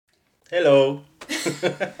Hello.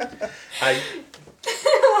 Hi.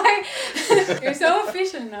 Why? You're so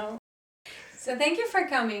official now. So thank you for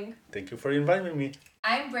coming. Thank you for inviting me.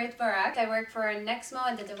 I'm Brit Barak. I work for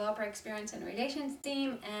Nexmo, the Developer Experience and Relations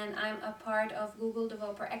team, and I'm a part of Google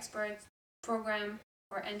Developer Expert program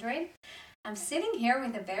for Android. I'm sitting here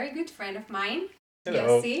with a very good friend of mine,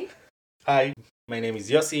 Hello. Yossi. Hi. My name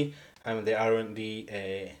is Yossi. I'm the R&D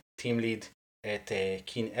team lead at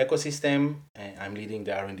Keen Ecosystem. I'm leading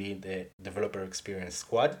the R&D, the Developer Experience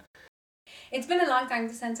Squad. It's been a long time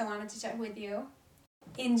since I wanted to chat with you,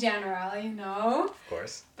 in general, Of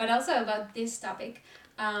course. but also about this topic.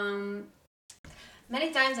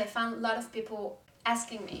 Many times I found a lot of people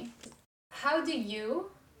asking me, how do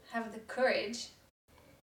you have the courage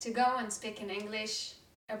to go and speak in English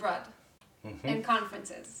abroad in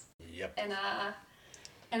conferences Yep.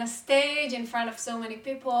 in a stage in front of so many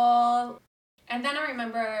people? And then I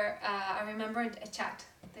remembered a chat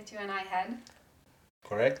that you and I had.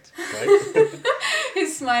 Correct? Right?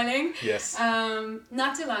 He's smiling. Yes.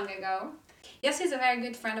 Not too long ago. Yes, he's a very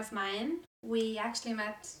good friend of mine. We actually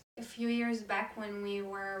met a few years back when we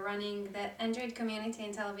were running the Android community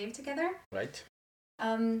in Tel Aviv together. Right.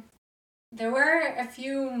 There were a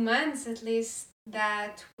few months at least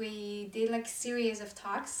that we did like series of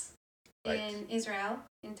talks in Israel,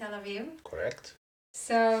 in Tel Aviv. Correct.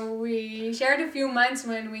 So we shared a few months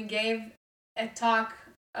when we gave a talk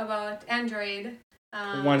about Android.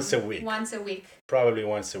 Once a week. Once a week. Probably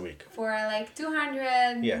once a week. For like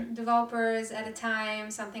 200 developers at a time,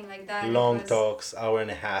 something like that. Long talks, hour and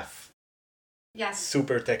a half. Yes.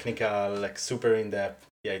 Super technical, like super in depth.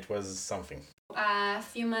 Yeah, it was something. A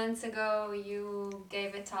few months ago, you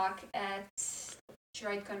gave a talk at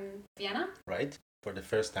DroidCon Vienna. Right. For the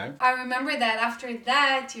first time. I remember that after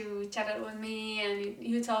that, you chatted with me and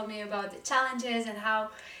you told me about the challenges and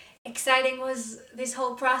how exciting was this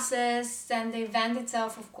whole process and the event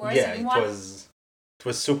itself, of course. Yeah, it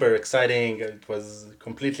was super exciting. It was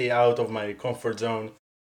completely out of my comfort zone.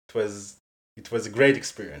 It was a great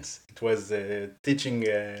experience. It was a teaching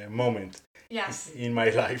moment. Yes. In my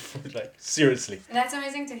life, like seriously. That's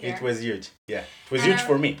amazing to hear. It was huge. Yeah, it was huge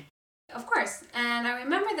for me. Of course. And I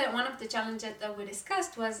remember that one of the challenges that we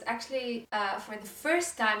discussed was actually for the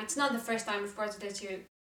first time, it's not the first time, of course, that you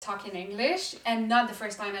talk in English, and not the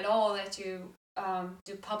first time at all that you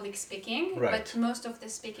do public speaking. Right. But most of the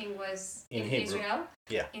speaking was in Israel.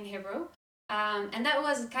 Yeah. In Hebrew. And that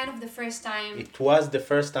was kind of the first time. It was the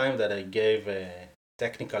first time that I gave a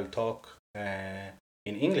technical talk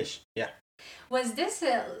in English. Yeah. Was this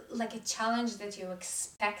like a challenge that you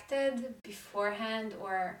expected beforehand,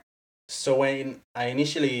 or? So when I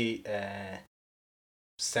initially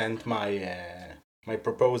sent my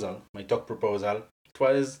proposal, my talk proposal, it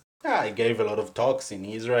was I gave a lot of talks in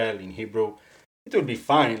Israel in Hebrew. It will be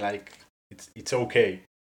fine, like it's okay.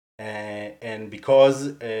 And because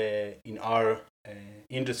in our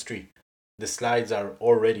industry the slides are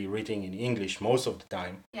already written in English most of the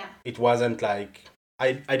time, yeah, it wasn't like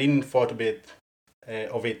I didn't thought a bit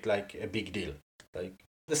of it like a big deal. Like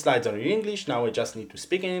the slides are in English, now I just need to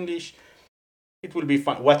speak in English. It will be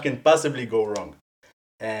fine. What can possibly go wrong?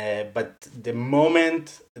 But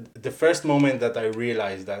the first moment that I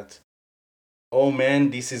realized that, oh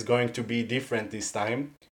man, this is going to be different this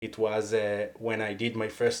time, it was when I did my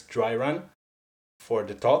first dry run for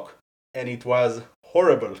the talk, and it was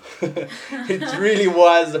horrible. It really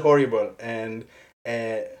was horrible. And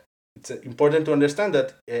it's important to understand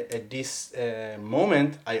that at this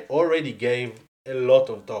moment, I already gave a lot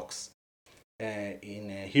of talks in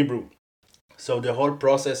Hebrew. So the whole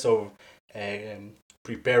process of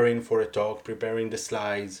preparing for a talk, preparing the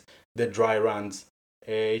slides, the dry runs,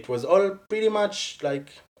 it was all pretty much like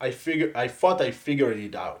I thought I figured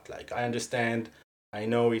it out. Like I understand, I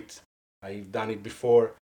know it, I've done it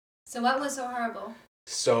before. So what was so horrible?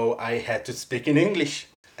 So I had to speak in English,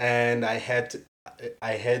 and I had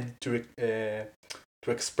to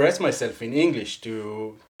express myself in English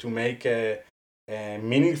to make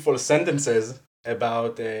meaningful sentences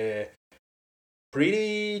about a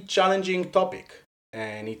pretty challenging topic.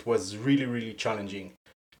 And it was really, really challenging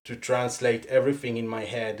to translate everything in my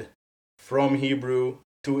head from Hebrew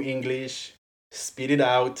to English, spit it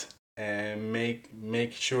out, and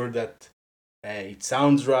make sure that it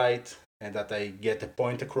sounds right and that I get the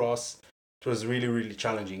point across. It was really, really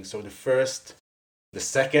challenging. So the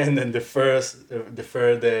second, and the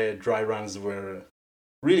third dry runs were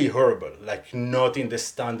really horrible. Like not in the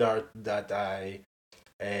standard that I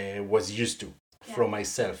was used to from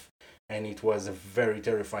myself, and it was a very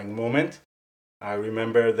terrifying moment. I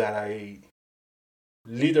remember that I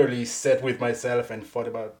literally sat with myself and thought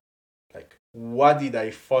about, like, what did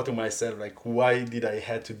I thought to myself, like, why did I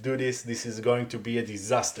had to do this? This is going to be a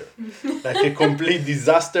disaster, like a complete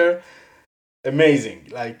disaster. Amazing,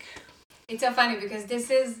 like. It's so funny because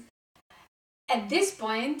this is, at this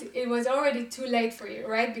point, it was already too late for you,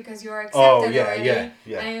 right? Because you were accepted already, and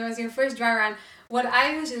it was your first dry run. What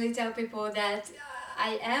I usually tell people that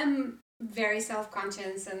I am very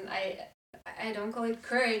self-conscious, and I don't call it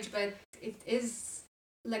courage, but it is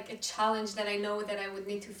like a challenge that I know that I would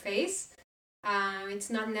need to face. It's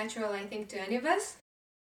not natural, I think, to any of us.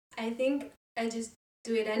 I think I just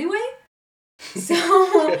do it anyway. So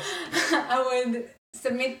I would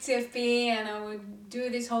submit TFP and I would do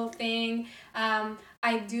this whole thing.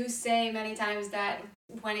 I do say many times that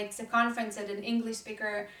when it's a conference at an English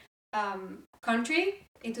speaker country,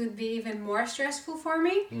 it would be even more stressful for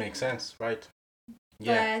me. Makes sense, right?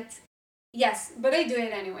 Yeah. But yes, but I do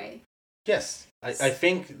it anyway. Yes, I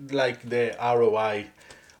think like the ROI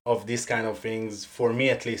of these kind of things, for me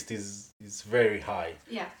at least, is very high.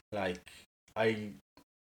 Yeah. Like, I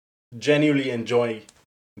genuinely enjoy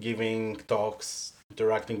giving talks,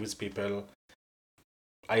 interacting with people.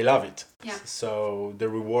 I love it. Yeah. So the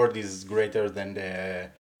reward is greater than the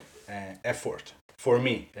effort, for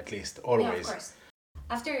me at least, always. Yeah, of course.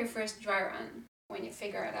 After your first dry run, when you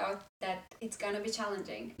figure it out that it's gonna be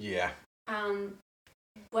challenging. Yeah.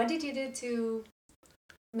 What did you do to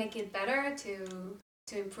make it better, to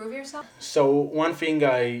improve yourself? So one thing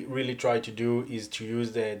I really try to do is to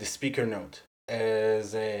use the speaker note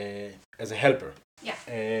as a helper. Yeah.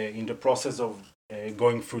 In the process of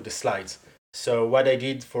going through the slides. So what I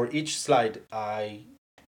did for each slide, I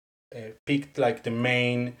picked like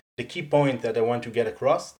the key point that I want to get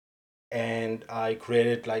across, and I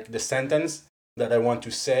created like the sentence that I want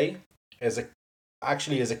to say as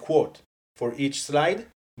a quote for each slide.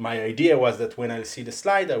 My idea was that when I see the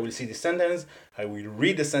slide, I will see the sentence, I will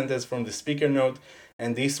read the sentence from the speaker note,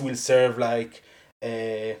 and this will serve like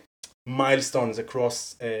milestones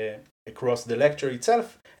across the lecture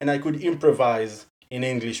itself, and I could improvise in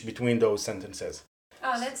English between those sentences.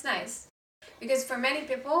 Oh, that's nice. Because for many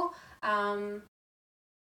people,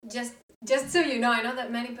 just so you know, I know that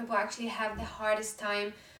many people actually have the hardest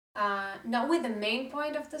time, not with the main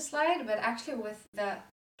point of the slide, but actually with the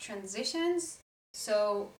transitions.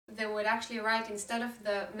 So they would actually write, instead of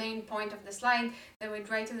the main point of the slide, they would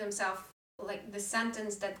write to themselves like the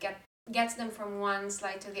sentence that gets them from one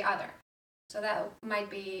slide to the other. So that might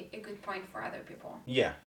be a good point for other people.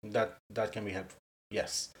 Yeah, that can be helpful.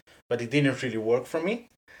 Yes, but it didn't really work for me.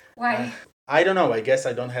 Why? I don't know. I guess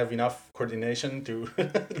I don't have enough coordination to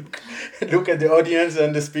look at the audience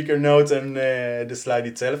and the speaker notes and the slide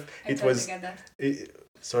itself. I totally get that.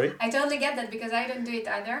 Sorry? I totally get that because I don't do it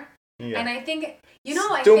either. Yeah. And I think,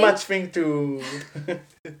 much thing to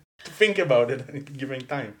to think about it at given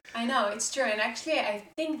time. I know, it's true. And actually, I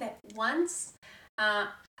think that once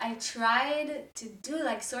I tried to do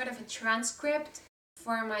like sort of a transcript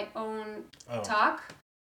for my own talk,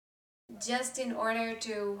 just in order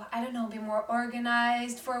to, I don't know, be more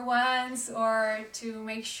organized for once, or to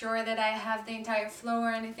make sure that I have the entire flow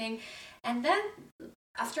or anything. And then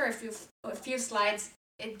after a few slides,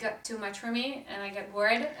 it got too much for me, and I got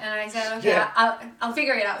bored, and I said, okay, I'll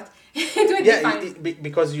figure it out. It would be fine.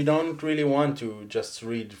 Because you don't really want to just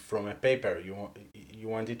read from a paper. You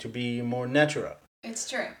want it to be more natural. It's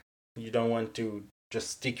true. You don't want to just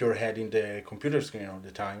stick your head in the computer screen all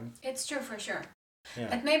the time. It's true for sure. Yeah.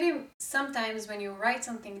 But maybe sometimes when you write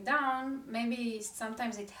something down, maybe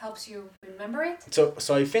sometimes it helps you remember it.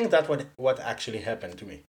 So I think that what actually happened to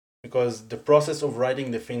me. Because the process of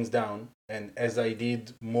writing the things down, and as I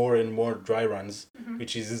did more and more dry runs,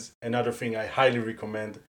 which is another thing I highly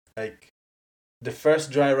recommend, like the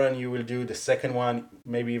first dry run you will do, the second one,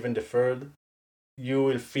 maybe even the third, you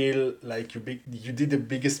will feel like you did the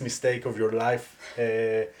biggest mistake of your life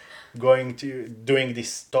doing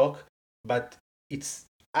this talk, but it's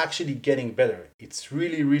actually getting better. It's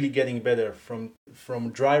really, really getting better from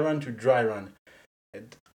dry run to dry run.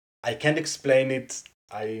 And I can't explain it.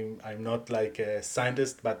 I'm not like a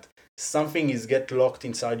scientist, but something is get locked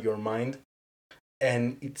inside your mind,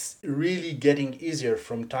 and it's really getting easier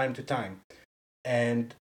from time to time.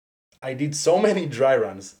 And I did so many dry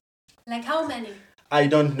runs. Like how many? I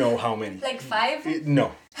don't know how many. Like 5?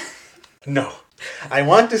 No. I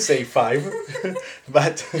want to say 5,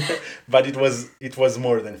 but it was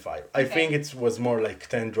more than 5. I think it was more like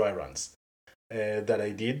 10 dry runs that I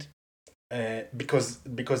did. Because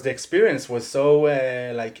the experience was so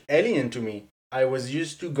like alien to me. I was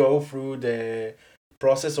used to go through the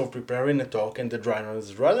process of preparing a talk and the dry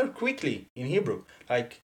runs rather quickly in Hebrew,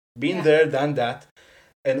 like been there, done that,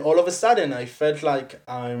 and all of a sudden I felt like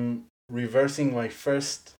I'm reversing my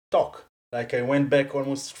first talk. Like I went back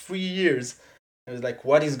almost 3 years. I was like,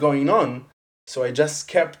 what is going on? So I just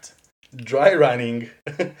kept dry running.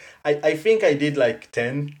 I think I did like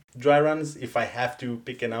 10 dry runs if I have to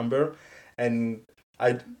pick a number. And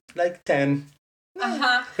I like 10.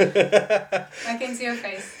 Uh-huh. I can see your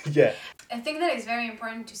face. Yeah. I think that it's very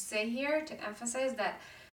important to say here, to emphasize that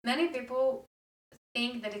many people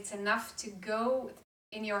think that it's enough to go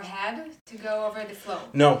in your head, to go over the flow.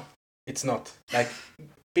 No, it's not. Like,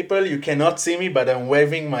 people, you cannot see me, but I'm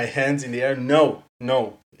waving my hands in the air. No,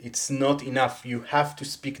 it's not enough. You have to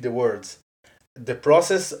speak the words. The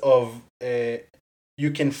process of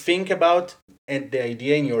you can think about and the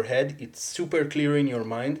idea in your head, it's super clear in your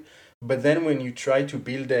mind, but then when you try to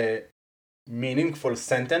build a meaningful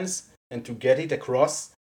sentence and to get it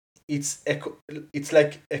across, it's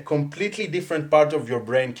like a completely different part of your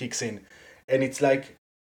brain kicks in, and it's like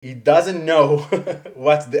it doesn't know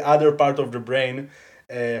what the other part of the brain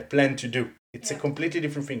plan to do. It's a completely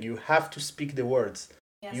different thing. You have to speak the words.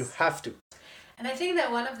 Yes. You have to. And I think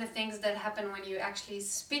that one of the things that happen when you actually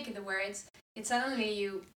speak the words, it's suddenly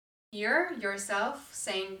you hear yourself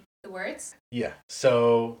saying the words. Yeah.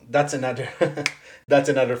 So that's another that's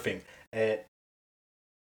another thing.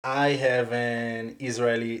 I have an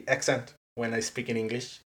Israeli accent when I speak in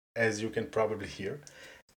English, as you can probably hear.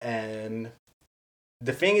 And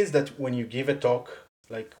the thing is that when you give a talk,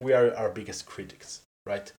 like, we are our biggest critics,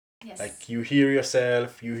 right? Yes. Like, you hear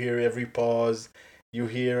yourself, you hear every pause, you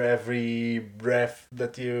hear every breath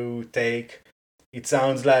that you take. It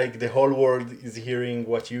sounds like the whole world is hearing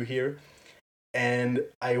what you hear. And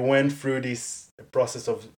I went through this process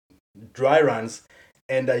of dry runs,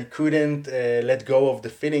 and I couldn't let go of the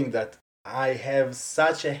feeling that I have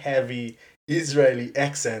such a heavy Israeli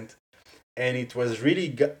accent, and it really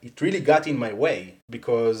got in my way,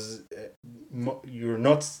 because you're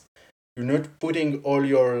not putting all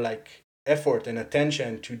your like effort and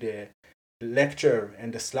attention to the lecture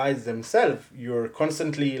and the slides themselves. You're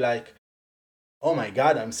constantly like, oh my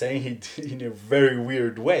god, I'm saying it in a very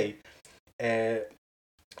weird way,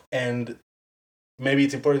 and maybe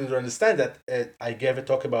it's important to understand that I gave a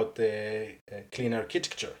talk about clean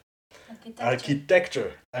architecture.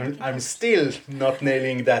 Architecture. I'm still not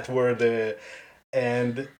nailing that word.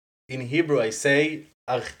 And in Hebrew, I say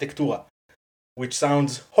architectura, which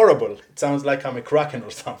sounds horrible. It sounds like I'm a kraken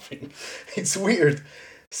or something. It's weird.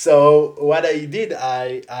 So what I did,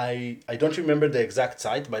 I don't remember the exact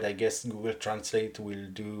site, but I guess Google Translate will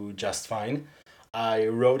do just fine. I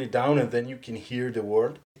wrote it down, and then you can hear the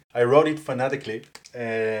word. I wrote it phonetically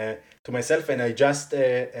to myself, and I just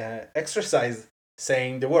exercised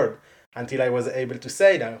saying the word until I was able to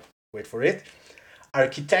say, now, wait for it,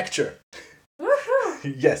 architecture.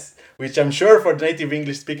 Woohoo! Yes, which I'm sure for native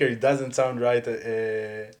English speaker it doesn't sound right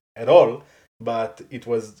at all, but it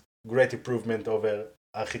was great improvement over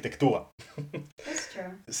architectura. That's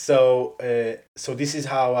true. So this is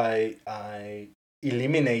how I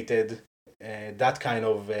eliminated that kind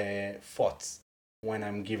of thoughts when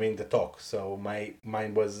I'm giving the talk. So my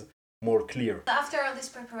mind was more clear. After all this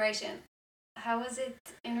preparation, how was it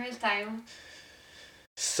in real time?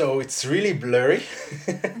 So it's really blurry.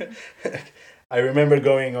 I remember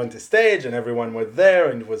going on the stage and everyone was there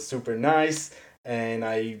and it was super nice. And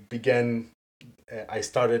I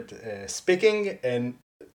started speaking, and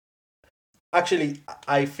actually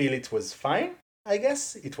I feel it was fine. I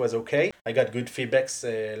guess it was okay. I got good feedbacks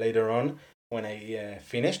later on when I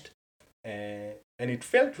finished. And it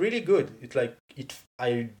felt really good.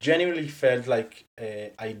 I genuinely felt like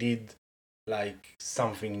I did like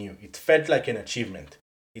something new. It felt like an achievement.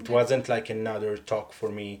 It wasn't like another talk for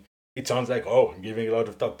me. It sounds like, oh, I'm giving a lot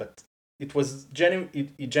of talk, but it was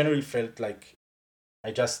it generally felt like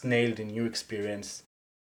I just nailed a new experience.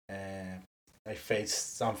 I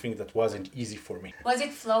faced something that wasn't easy for me. Was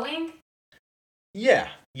it flowing? Yeah,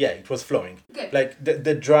 it was flowing. Good. Like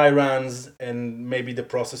the dry runs and maybe the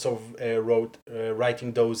process of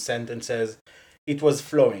writing those sentences, it was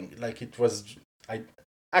flowing. Like it was. I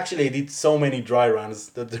did so many dry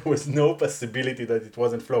runs that there was no possibility that it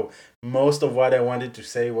wasn't flow. Most of what I wanted to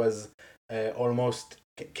say was almost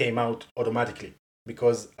came out automatically,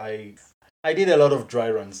 because I did a lot of dry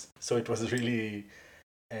runs, so it was really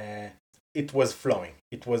it was flowing.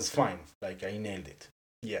 It was fine. Like I nailed it.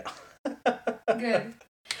 Yeah. Good.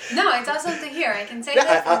 No, it's awesome to hear. I can say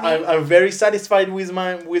that for me. I'm very satisfied with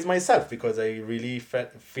myself, because I really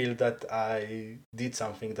feel that I did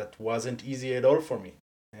something that wasn't easy at all for me.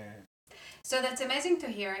 So that's amazing to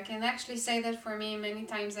hear. I can actually say that for me, many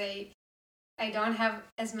times I don't have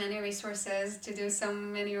as many resources to do so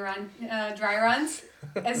many dry runs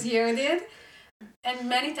as you did. And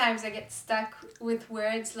many times I get stuck with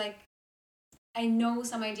words like I know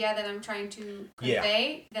some idea that I'm trying to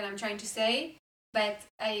convey, that I'm trying to say, but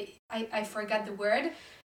I forgot the word.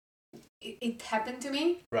 It happened to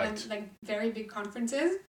me Right. in like very big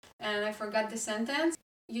conferences, and I forgot the sentence.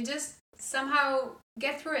 You just somehow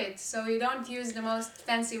get through it. So you don't use the most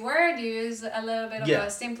fancy word, you use a little bit of a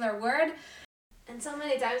simpler word. And so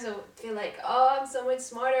many times I would feel like, oh, I'm so much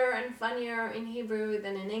smarter and funnier in Hebrew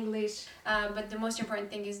than in English. But the most important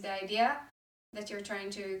thing is the idea that you're trying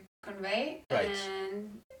to convey. Right.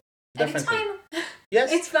 And Definitely. it's fine.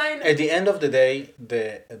 Yes. It's fine. At the end of the day,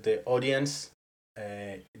 the audience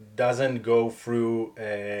doesn't go through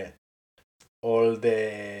all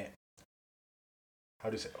the, how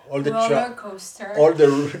do you say, all the roller coaster, all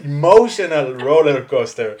the emotional roller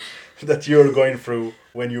coaster that you're going through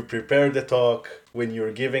when you prepare the talk, when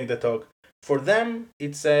you're giving the talk. For them,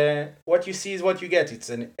 it's what you see is what you get. It's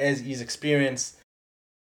an as-is experience.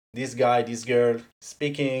 This guy, this girl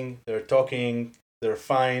speaking, they're talking, they're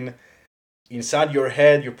fine. Inside your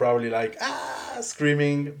head, you're probably like,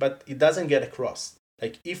 screaming, but it doesn't get across.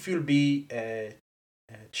 Like, if you'll be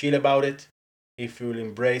chill about it, if you'll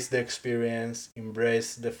embrace the experience,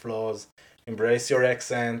 embrace the flaws, embrace your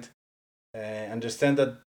accent, understand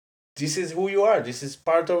that this is who you are, this is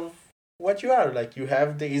part of what you are. Like, you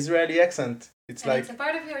have the Israeli accent. It's and it's a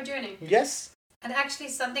part of your journey. Yes. And actually,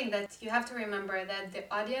 something that you have to remember that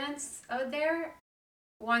the audience out there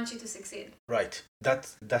want you to succeed. Right.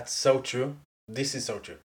 That's so true. This is so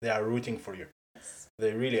true. They are rooting for you. Yes.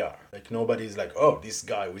 They really are. Like, nobody's like, oh, this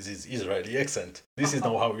guy with his Israeli accent. This is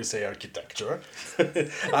not how you say architecture.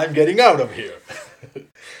 I'm getting out of here.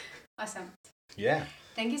 Awesome. Yeah.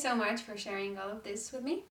 Thank you so much for sharing all of this with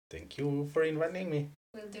me. Thank you for inviting me.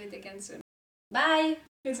 We'll do it again soon. Bye.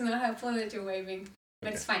 It's not helpful that you're waving,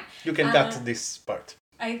 but it's fine. You can cut this part.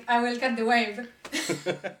 I will cut the wave.